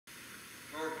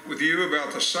with you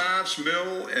about the Science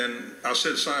Mill, and I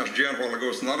said Science Gym a while ago.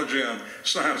 It's not a gym,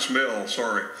 Science Mill,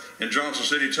 sorry, in Johnson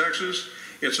City, Texas.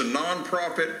 It's a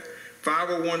nonprofit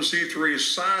 501c3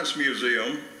 science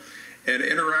museum and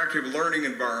interactive learning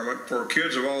environment for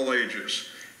kids of all ages.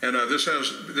 And this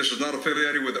is not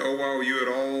affiliated with OYU at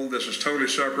all. This is totally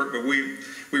separate, but we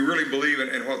really believe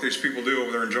in what these people do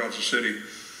over there in Johnson City.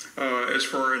 It's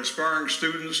for inspiring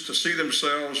students to see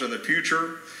themselves in the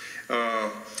future.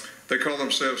 They call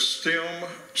themselves STEM,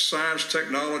 Science,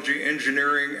 Technology,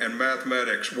 Engineering, and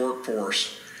Mathematics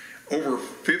Workforce. Over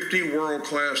 50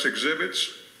 world-class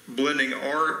exhibits, blending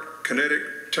art,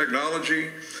 kinetic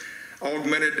technology,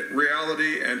 augmented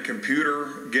reality, and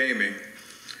computer gaming.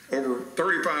 Over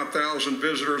 35,000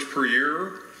 visitors per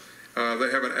year. They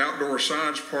have an outdoor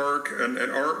science park, an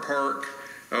art park,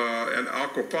 an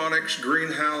aquaponics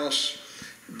greenhouse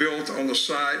built on the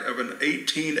site of an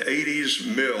 1880s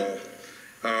mill.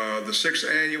 The 6th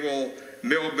annual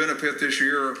mill benefit this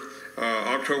year,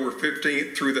 October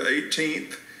 15th through the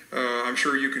 18th. I'm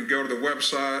sure you can go to the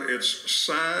website. It's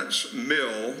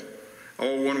sciencemill,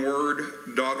 all one word,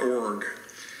 .org.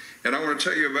 And I want to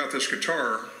tell you about this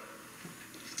guitar.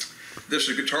 This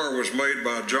guitar was made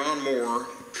by John Moore,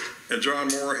 and John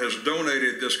Moore has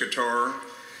donated this guitar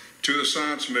to the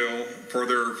Science Mill for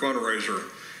their fundraiser.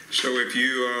 So if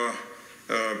you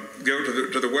go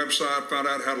to the website, find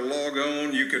out how to log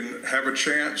on, you can have a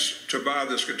chance to buy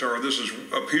this guitar. This is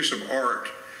a piece of art,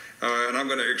 and I'm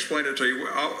going to explain it to you.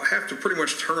 I'll have to pretty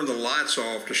much turn the lights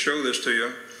off to show this to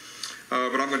you,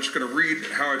 but I'm just going to read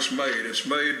how it's made. It's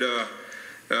made,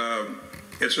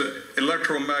 it's an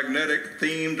electromagnetic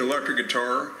themed electric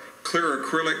guitar, clear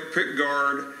acrylic pick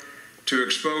guard to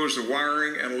expose the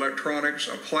wiring and electronics,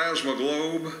 a plasma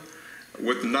globe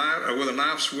with a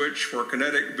knife switch for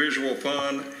kinetic visual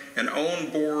fun, an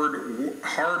on-board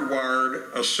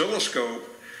hardwired oscilloscope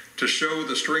to show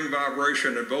the string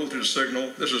vibration and voltage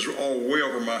signal. This is all way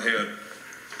over my head.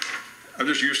 I'm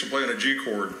just used to playing a G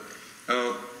chord.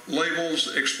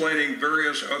 Labels explaining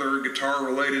various other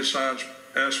guitar-related science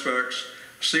aspects,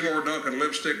 Seymour Duncan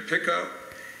lipstick pickup,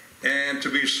 and to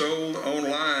be sold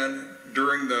online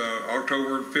during the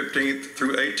October 15th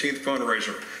through 18th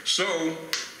fundraiser. So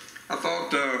I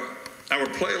thought I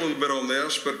would play a little bit on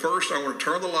this, but first I want to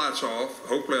turn the lights off.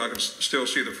 Hopefully I can still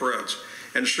see the frets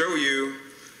and show you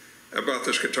about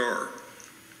this guitar.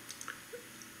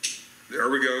 There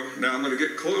we go. Now I'm going to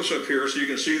get close up here so you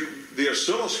can see the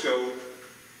oscilloscope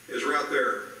is right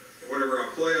there. Whenever I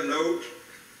play a note,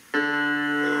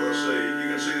 let's see, you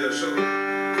can see this. There we go.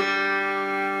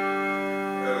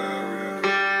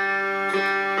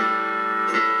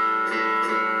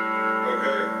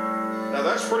 Okay. Now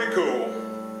that's pretty cool,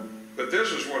 but this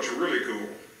is what's really cool,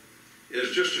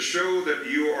 is just to show that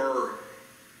you are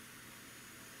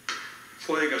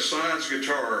playing a science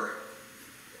guitar.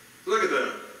 Look at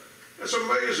that. That's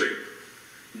amazing.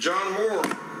 John Moore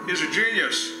is a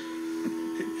genius.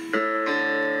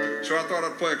 So I thought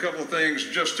I'd play a couple of things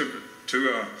just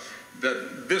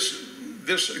that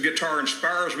this guitar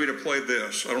inspires me to play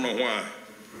this. I don't know why.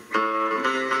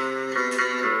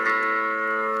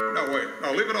 No, wait.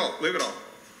 No, leave it off. Leave it off.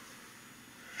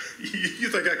 You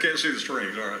think I can't see the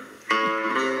strings, all right.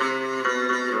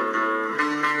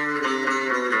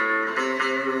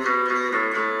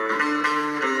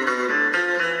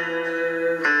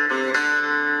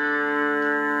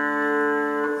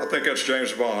 I think that's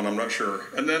James Bond, I'm not sure.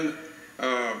 And then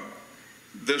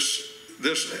this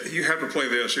you have to play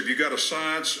this. If you got a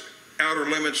science outer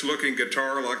limits looking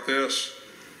guitar like this,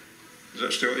 is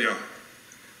that still, yeah.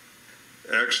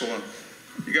 Excellent.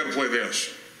 You got to play this.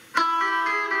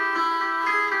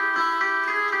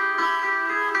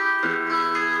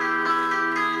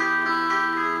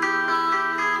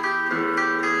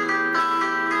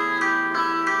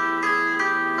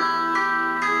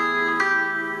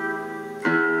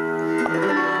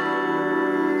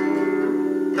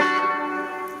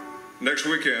 Next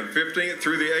weekend, 15th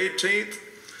through the 18th,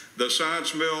 the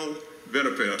Science Mill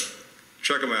benefit.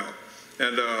 Check them out.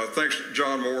 And thanks,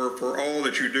 John Moore, for all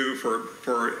that you do for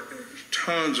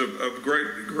tons of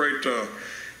great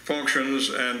functions,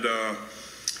 and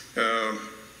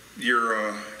you're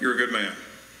a good man.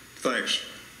 Thanks.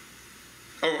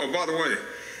 Oh, by the way,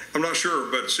 I'm not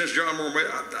sure, but since John Moore made,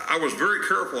 I was very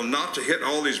careful not to hit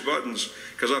all these buttons,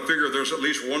 because I figured there's at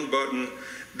least one button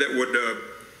that would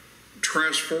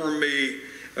transform me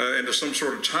into some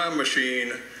sort of time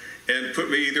machine and put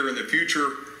me either in the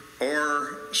future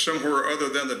or somewhere other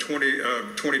than the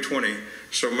 2020.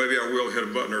 So maybe I will hit a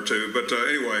button or two. But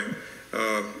anyway,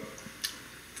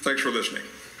 thanks for listening.